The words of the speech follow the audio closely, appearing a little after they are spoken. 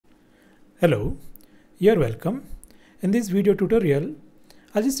Hello, you're welcome. In this video tutorial,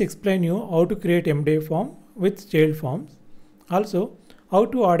 I'll just explain you how to create MDI form with child forms. Also, how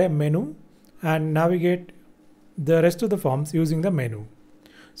to add a menu and navigate the rest of the forms using the menu.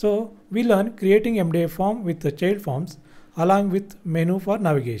 So we learn creating MDI form with the child forms along with menu for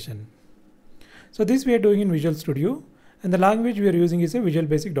navigation. So this we are doing in Visual Studio and the language we are using is a Visual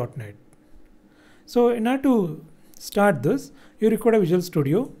Basic.NET. So in order to start this, you require a Visual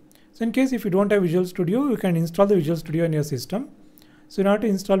Studio. So in case if you don't have Visual Studio, you can install the Visual Studio in your system. So in order to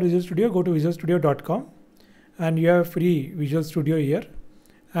install Visual Studio, go to visualstudio.com and you have free Visual Studio here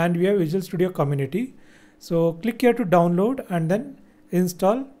and we have Visual Studio community. So click here to download and then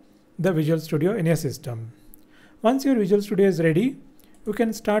install the Visual Studio in your system. Once your Visual Studio is ready, you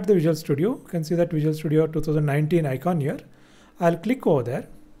can start the Visual Studio. You can see that Visual Studio 2019 icon here. I'll click over there.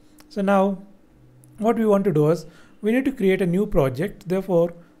 So now what we want to do is we need to create a new project.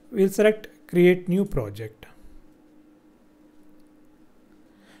 Therefore, we'll select create new project.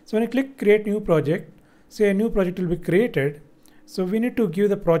 So when I click create new project, say a new project will be created. So we need to give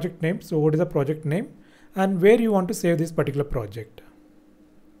the project name. So what is the project name and where you want to save this particular project.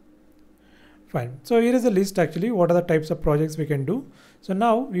 Fine. So here is a list actually. What are the types of projects we can do? So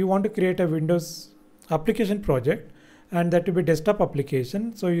now we want to create a Windows application project and that will be desktop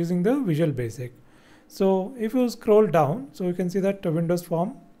application. So using the Visual Basic. So if you scroll down, so you can see that Windows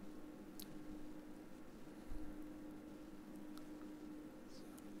form.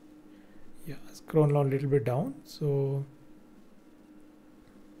 Yeah, scroll down a little bit down. So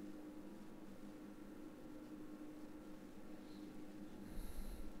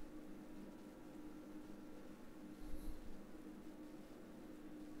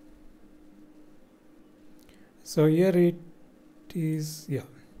here it is, yeah.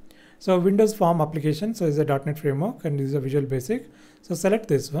 So Windows Form application, so is a .NET framework and this is a Visual Basic. So select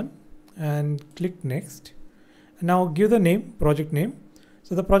this one and click next. And now give the name, project name.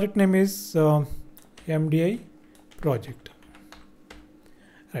 So the project name is MDI project.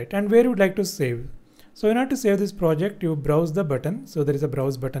 Right, and where you would like to save. So in order to save this project, you browse the button. So there is a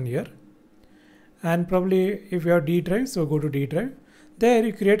browse button here. And probably if you have D drive, so go to D drive. There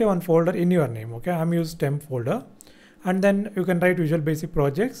you create one folder in your name. Okay, I'm using temp folder. And then you can write Visual Basic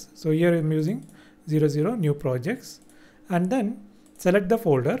projects. So here I'm using 00 new projects and then select the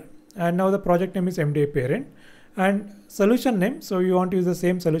folder. And now the project name is MDI parent and solution name. So you want to use the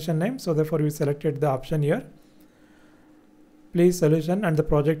same solution name. So therefore we selected the option here. Place solution and the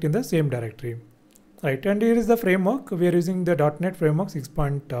project in the same directory. Right. And here is the framework. We are using the .NET framework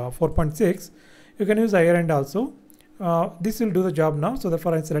 6.4.6. You can use higher end also. This will do the job now. So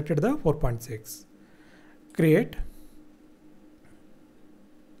therefore I selected the 4.6. Create.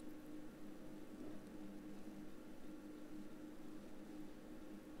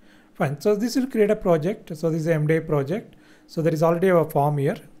 Fine. So this will create a project. So this is an MDI project. So there is already a form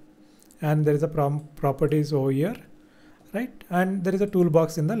here and there is a properties over here, right? And there is a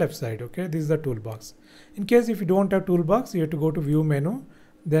toolbox in the left side. Okay, this is the toolbox. In case if you don't have toolbox, you have to go to view menu,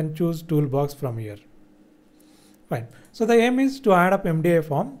 then choose toolbox from here. Fine. So the aim is to add up MDI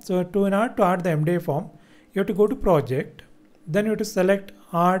form. So in order to add the MDI form, you have to go to project, then you have to select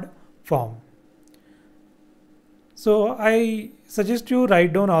add form. So I suggest you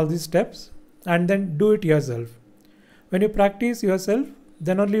write down all these steps and then do it yourself. When you practice yourself,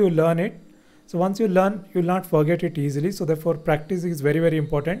 then only you learn it. So once you learn, you will not forget it easily. So therefore practice is very, very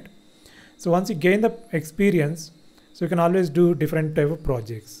important. So once you gain the experience, so you can always do different type of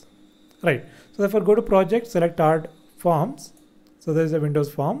projects, right? So therefore go to project, select add forms. So there is a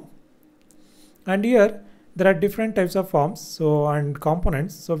Windows form and here there are different types of forms so and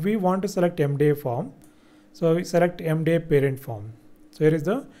components. So we want to select MDI form. So we select MDI parent form. So here is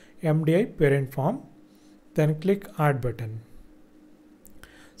the MDI parent form. Then click add button.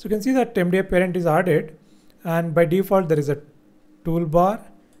 So you can see that MDI parent is added and by default there is a toolbar,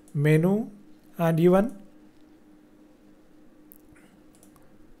 menu and even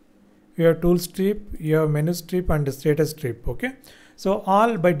you have tool strip, you have menu strip and the status strip. Okay. So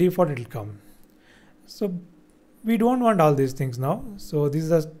all by default it will come. So we don't want all these things now. So this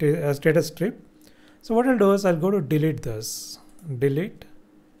is a status strip. So what I'll do is I'll go to delete this, delete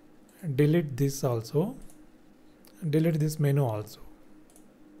this also, delete this menu also.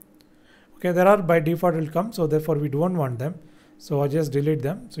 Okay, there are by default will come. So therefore we don't want them. So I just delete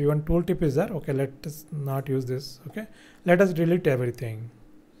them. So even tooltip is there. Okay, let us not use this. Okay, let us delete everything.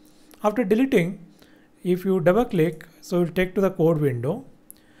 After deleting, if you double click, so it will take to the code window.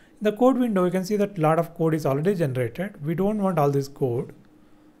 In the code window, you can see that a lot of code is already generated. We don't want all this code.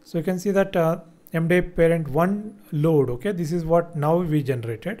 So you can see that MDI parent 1 load. Okay, this is what now we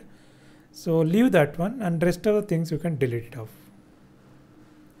generated. So leave that one, and rest of the things you can delete it off.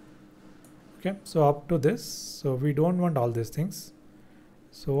 Okay, so up to this, so we don't want all these things.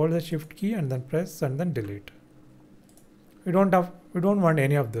 So hold the shift key and then press and then delete. We don't want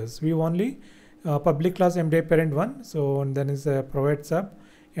any of this. We only public class MDI parent 1. So and then is a provide sub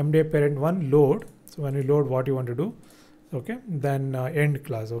MDI parent 1 load. So when you load what you want to do, okay, then end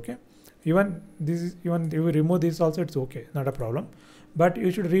class. Okay, even if you remove this also, it's okay, not a problem. But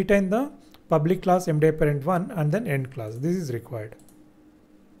you should retain the public class MDI parent 1 and then end class. This is required.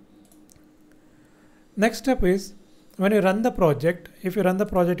 Next step is when you run the project. If you run the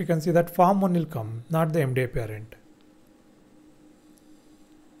project, you can see that form 1 will come, not the MDI parent.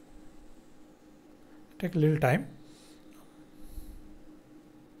 Take a little time.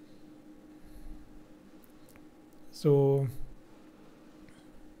 So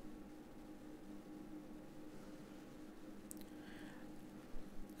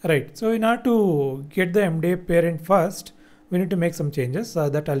right, so in order to get the MDI parent first, we need to make some changes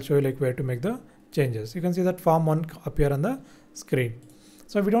that I'll show you like where to make the changes. You can see that form 1 appear on the screen.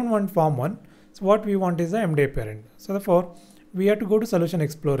 So we don't want form 1. So what we want is the MDI parent. So therefore we have to go to Solution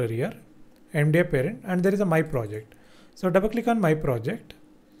Explorer here, MDI parent, and there is a My Project. So double click on My Project.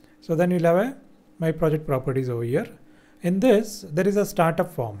 So then you'll have a My Project properties over here. In this, there is a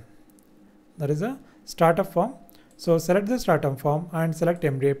startup form. There is a startup form. So select the startup form and select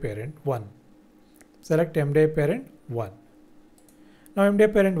MDI parent 1. Select MDI parent 1. Now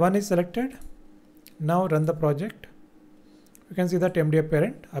MDI parent 1 is selected. Now run the project. You can see that MDI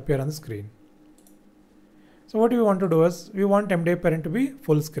parent appear on the screen. So what we want to do is we want MDI parent to be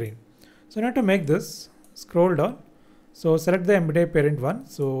full screen. So now to make this, scroll down. So select the MDI parent 1.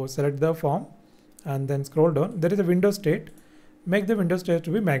 So select the form and then scroll down. There is a window state. Make the window state to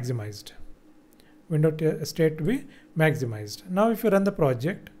be maximized. Window state to be maximized. Now if you run the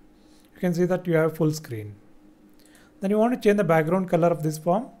project, you can see that you have full screen. Then you want to change the background color of this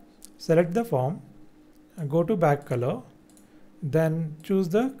form. Select the form and go to back color. Then choose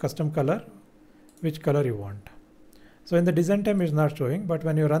the custom color, which color you want. So in the design time it's not showing, but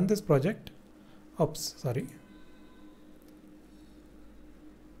when you run this project, oops, sorry.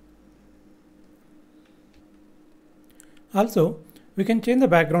 Also, we can change the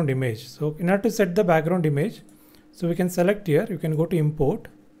background image. So in order to set the background image, so we can select here, you can go to import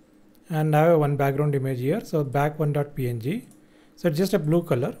and have one background image here. So back1.png. So it's just a blue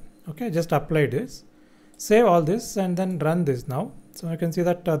color. Okay, just apply this. Save all this and then run this now. So you can see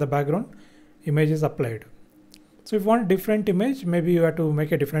that the background image is applied. So if you want a different image, maybe you have to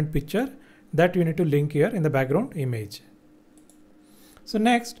make a different picture that you need to link here in the background image. So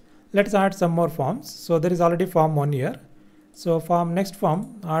next, let's add some more forms. So there is already form 1 here. So next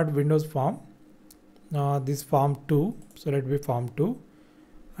form, add Windows form. This form 2. So let it be form 2.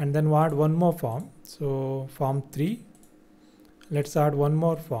 And then we'll add one more form. So form 3. Let's add one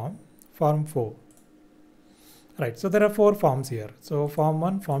more form 4. Right, so there are 4 forms here. So form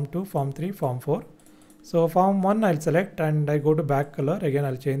 1, form 2, form 3, form 4. So form 1 I'll select and I go to back color. Again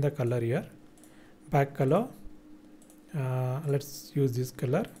I'll change the color here. Back color. Let's use this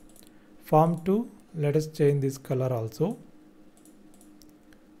color. Form 2, let us change this color also.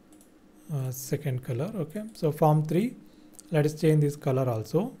 Second color. Okay, so form 3, let us change this color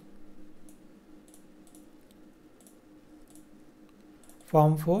also.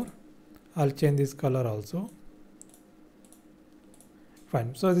 Form 4, I'll change this color also.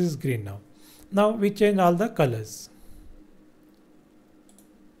 Fine, so this is green now. Now we change all the colors.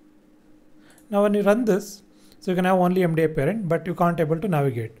 Now when you run this, so you can have only MDI parent, but you can't able to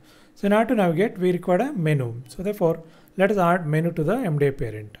navigate. So in order to navigate, we require a menu. So therefore, let us add menu to the MDI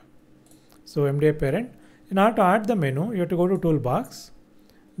parent. So MDI parent, in order to add the menu, you have to go to toolbox.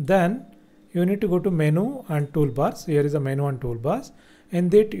 Then you need to go to menu and toolbars. Here is a menu and toolbars. In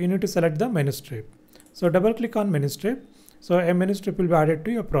that you need to select the menu strip. So double click on menu strip. So a menu strip will be added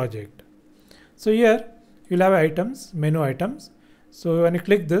to your project. So here you'll have items, menu items. So when you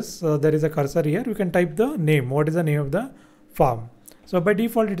click this, there is a cursor here. You can type the name. What is the name of the form? So by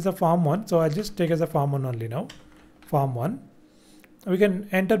default it is a form 1. So I'll just take as a form 1 only now. Form 1. We can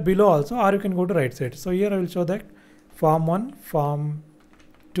enter below also, or you can go to right side. So here I will show that form 1, form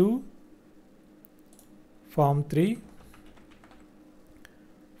 2, form 3,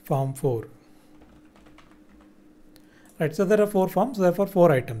 form 4. Right, so there are 4 forms, therefore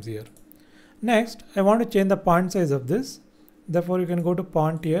 4 items here. Next, I want to change the font size of this. Therefore, you can go to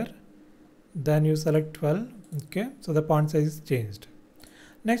font here. Then you select 12. Okay, so the font size is changed.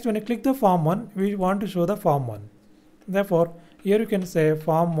 Next, when you click the form 1, we want to show the form 1. Therefore, here you can say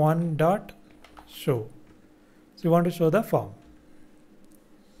form 1 dot show. So you want to show the form.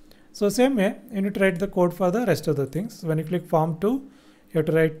 So same way, you need to write the code for the rest of the things. When you click form 2, you have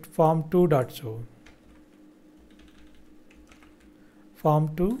to write form2.show.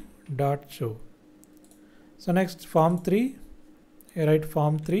 Form2.show. So next form 3, you write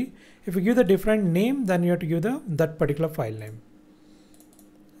form 3. If you give the different name, then you have to give that particular file name.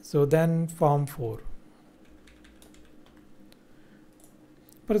 So then form 4.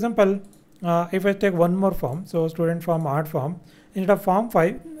 For example, if I take one more form, so student form, art form, instead of form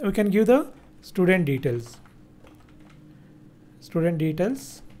 5, we can give the student details. Student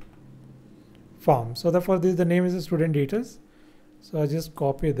details form. So therefore the name is the student details. So I just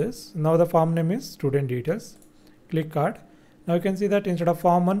copy this. Now the form name is student details. Click add. Now you can see that instead of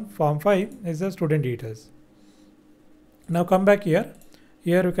form 1, form 5 is the student details. Now come back here.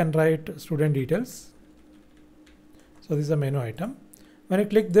 Here you can write student details. So this is a menu item. When you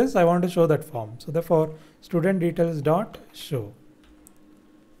click this, I want to show that form. So therefore student details dot show.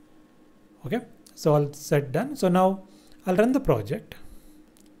 Okay. So all set done. So now I'll run the project.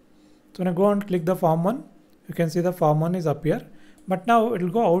 So when I go and click the form 1, you can see the form 1 is up here. But now it will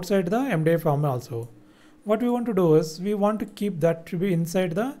go outside the MDI form also. What we want to do is we want to keep that to be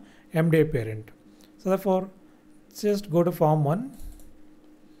inside the MDI parent. So therefore just go to form 1.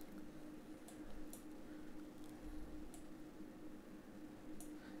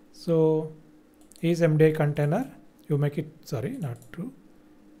 So is MDI container, you make it, sorry, not true.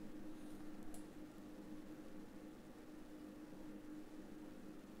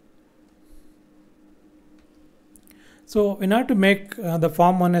 So in order to make the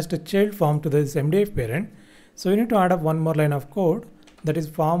form 1 as the child form to this MDI parent, so you need to add up one more line of code, that is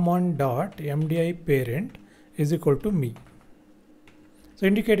form1 dot MDI parent is equal to me. So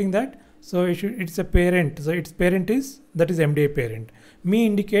indicating that, so it's a parent, so its parent is, that is MDI parent. Me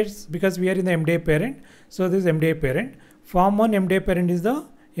indicates because we are in the MDI parent, so this is MDI parent. Form1 MDI parent is the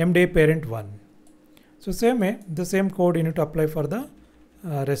MDI parent 1. So same way, the same code you need to apply for the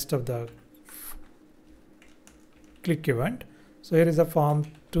rest of the click event. So here is a form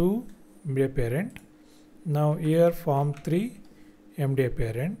 2 MDI parent. Now here form 3 MDI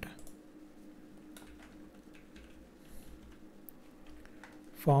parent.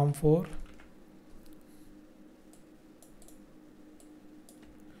 Form 4.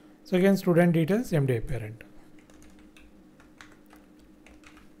 So again student details MDI parent.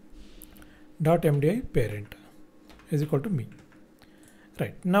 Dot MDI parent is equal to me.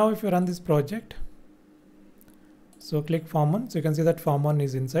 Right. Now if you run this project, so click form 1, so you can see that form 1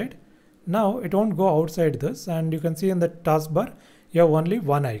 is inside. Now it won't go outside this, and you can see in the taskbar you have only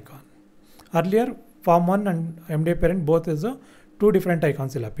one icon. Earlier form 1 and MDI parent both is two different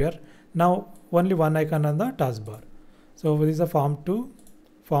icons will appear. Now only one icon on the taskbar. So this is a form 2,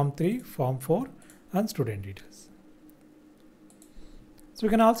 form 3, form 4 and student details. So we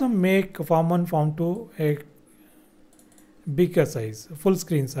can also make form 1, form 2 a bigger size, full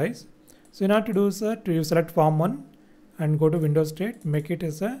screen size. So in order to do that, you select form 1 and go to Windows state, make it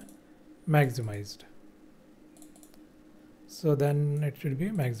as a maximized. So then it should be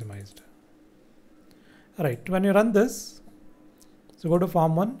maximized. Alright, when you run this, so go to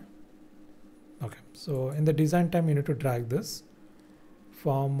form 1. Okay, so in the design time you need to drag this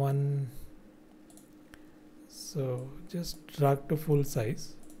form 1. So just drag to full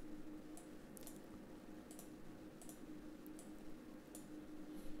size.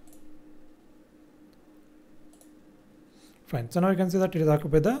 Fine. So now you can see that it is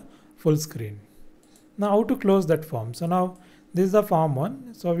occupied the full screen. Now how to close that form? So now this is the form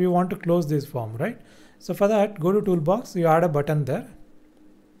 1. So we want to close this form, right? So for that, go to toolbox, you add a button there.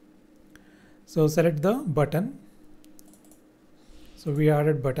 So select the button. So we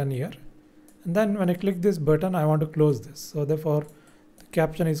added button here. And then when I click this button, I want to close this. So therefore the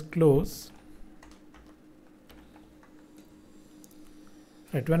caption is close.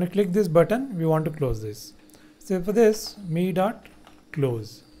 Right, when I click this button, we want to close this. So for this,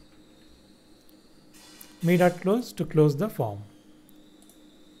 me.close. Me.close to close the form.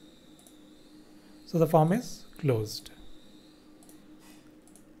 So the form is closed.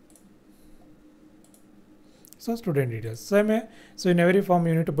 So student details. So in every form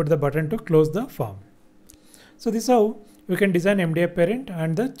you need to put the button to close the form. So this is how we can design MDI parent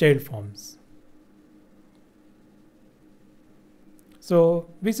and the child forms. So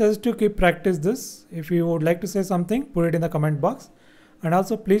we suggest to keep practice this. If you would like to say something, put it in the comment box. And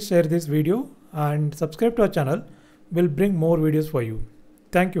also please share this video and subscribe to our channel. We'll bring more videos for you.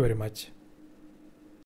 Thank you very much.